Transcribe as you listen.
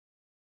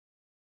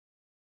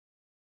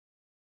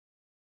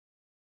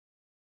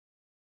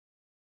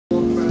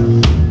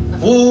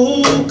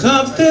woke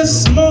up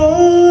this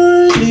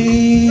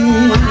morning,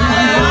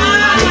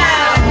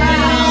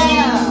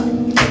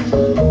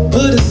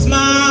 put a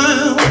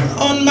smile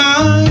on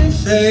my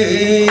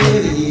face,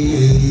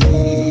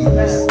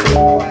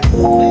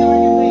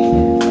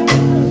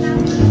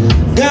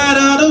 got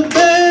out of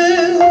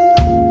bed,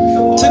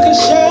 took a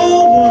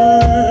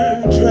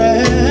shower,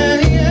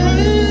 dressed,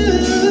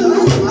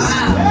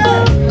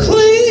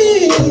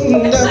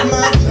 cleaned up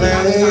my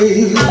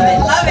place.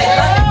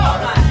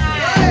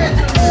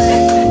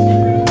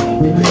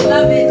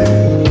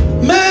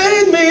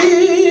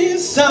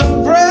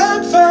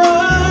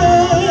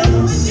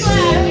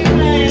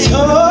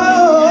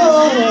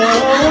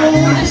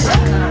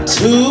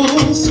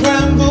 Two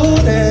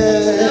scrambled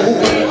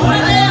eggs,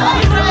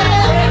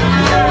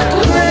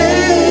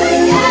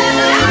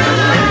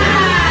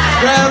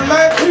 grab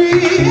my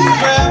cream,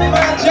 grab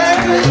my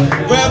jacket,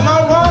 grab my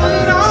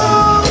wallet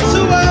on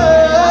to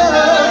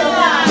work,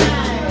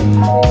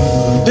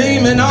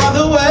 beaming all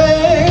the way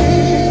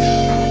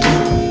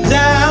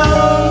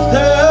down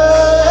the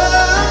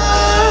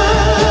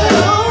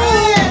road.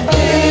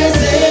 Is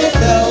it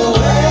the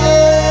way?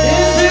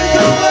 Is it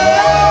the way?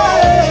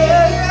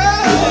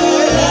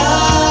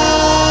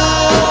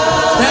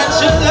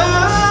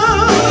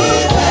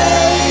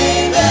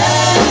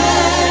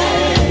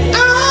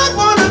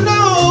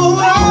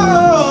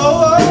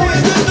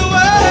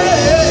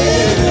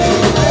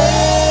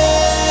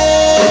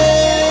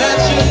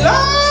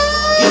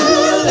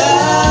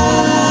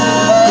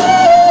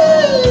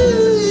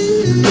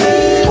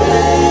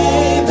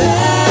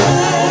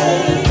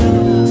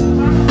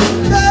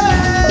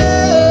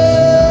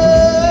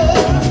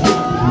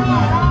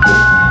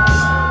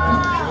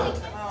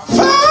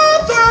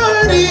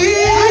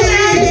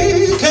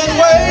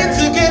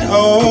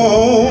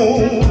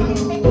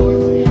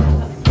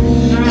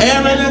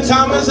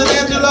 Thomas and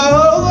Angelo,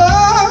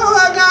 oh,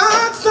 I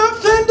got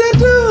something to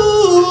do.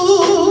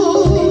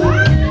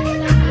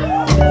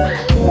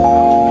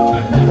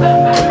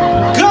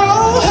 Go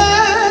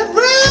ahead,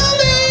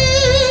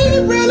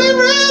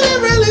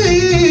 really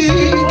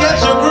get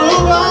your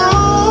groove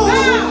on,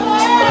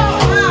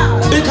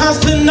 because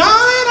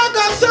tonight I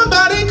got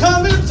somebody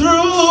coming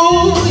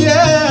through,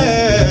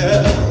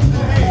 yeah.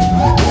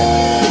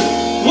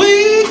 We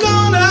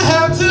gonna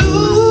have to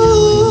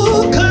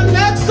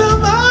connect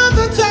some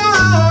other time.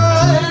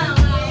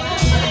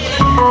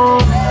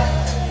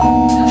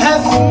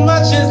 As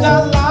much as I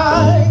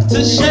like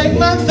to shake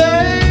my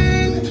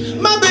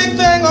thing, my big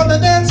thing on the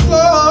dance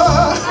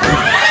floor,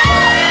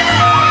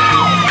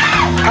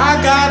 I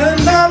got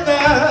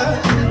another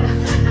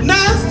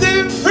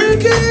nasty,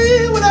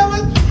 freaky,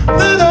 whatever,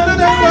 where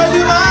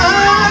you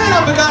mind. I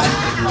forgot.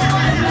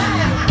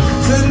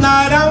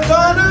 Tonight I'm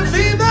gonna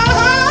be the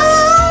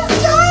house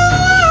star.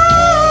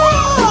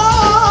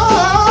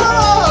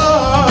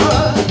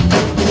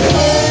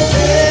 Is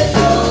it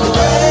the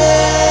way?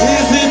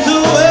 Is it the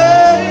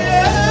way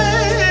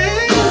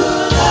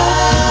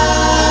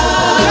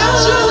that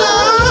you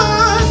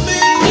love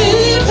me,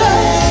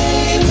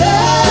 baby?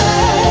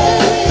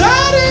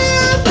 That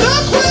is the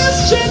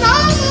question I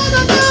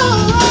wanna know.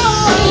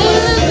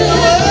 Is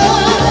it the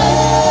way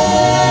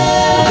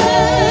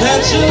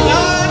that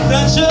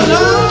you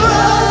love